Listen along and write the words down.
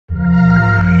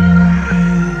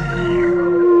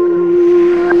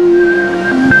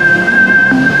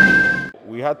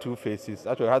had two phases.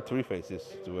 Actually, we had three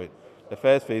phases to it. The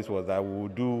first phase was that we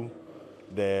would do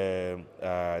the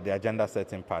agenda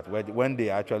setting part, where when they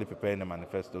actually preparing the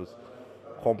manifestos,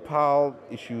 compile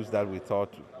issues that we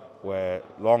thought were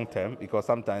long-term, because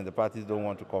sometimes the parties don't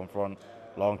want to confront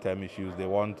long-term issues. They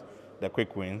want the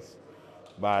quick wins.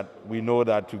 But we know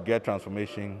that to get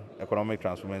transformation, economic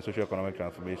transformation, socio-economic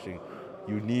transformation,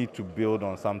 you need to build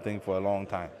on something for a long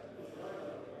time.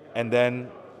 And then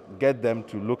get them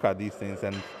to look at these things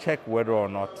and check whether or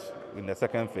not, in the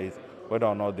second phase, whether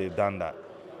or not they've done that.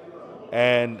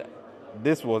 And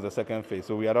this was the second phase.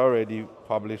 So we had already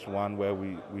published one where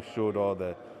we showed all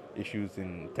the issues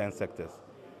in 10 sectors.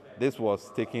 This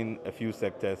was taking a few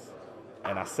sectors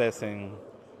and assessing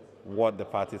what the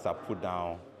parties have put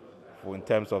down in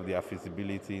terms of their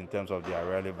feasibility, in terms of their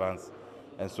relevance,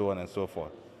 and so on and so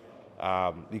forth.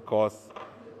 Because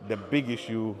the big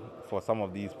issue for some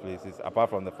of these places, apart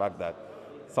from the fact that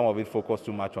some of it focus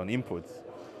too much on inputs,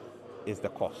 is the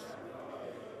cost.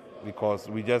 Because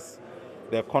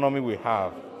the economy we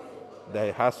have,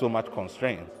 that has so much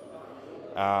constraint,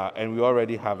 and we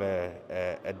already have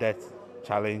a debt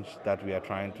challenge that we are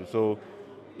trying to. So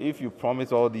if you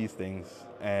promise all these things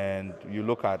and you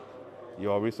look at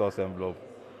your resource envelope,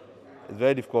 it's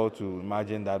very difficult to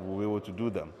imagine that we'll be able to do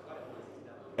them.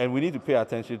 And we need to pay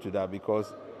attention to that,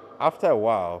 because after a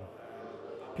while,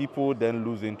 people then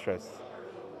lose interest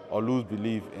or lose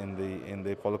belief in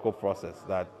the political process,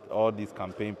 that all these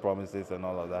campaign promises and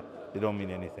all of that, they don't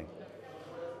mean anything.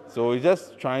 So we're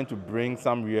just trying to bring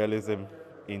some realism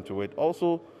into it.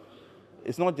 Also,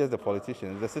 it's not just the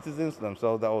politicians, the citizens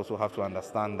themselves that also have to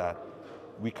understand that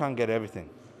we can't get everything.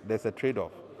 There's a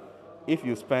trade-off. If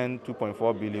you spend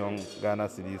 2.4 billion Ghana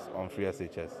cedis on free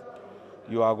SHS,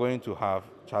 you are going to have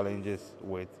challenges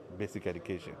with basic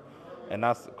education. And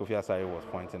as Kofi Asare was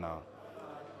pointing out,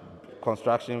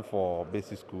 construction for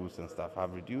basic schools and stuff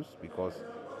have reduced because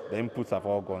the inputs have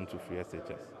all gone to free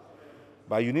SHS.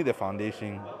 But you need a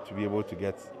foundation to be able to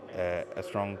get a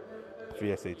strong free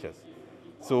SHS.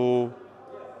 So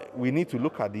we need to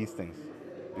look at these things,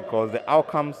 because the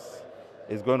outcomes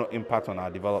is going to impact on our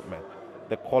development,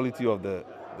 the quality of the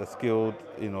skilled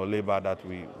labor that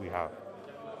we have.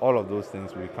 All of those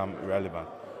things will become irrelevant.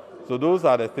 So those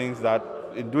are the things that,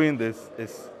 in doing this,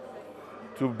 is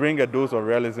to bring a dose of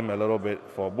realism a little bit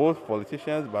for both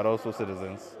politicians but also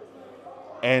citizens.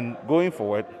 And going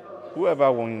forward,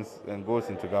 whoever wins and goes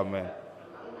into government,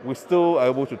 we still are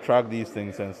able to track these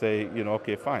things and say,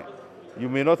 okay, fine. You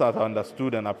may not have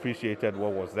understood and appreciated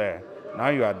what was there. Now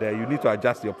you are there, you need to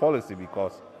adjust your policy,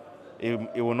 because you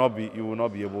will not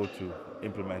be able to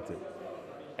implement it.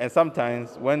 And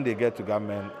sometimes when they get to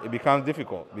government, it becomes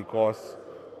difficult, because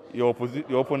your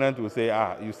opponent will say,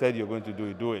 you said you're going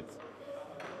to do it.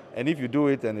 And if you do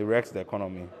it and it wrecks the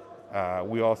economy,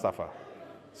 we all suffer.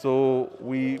 So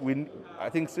I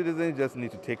think citizens just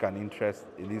need to take an interest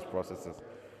in these processes.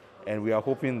 And we are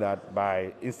hoping that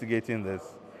by instigating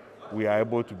this, we are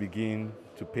able to begin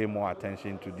to pay more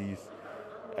attention to these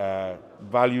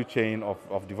value chain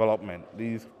of development,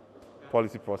 these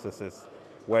policy processes,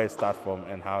 where it starts from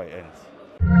and how it ends.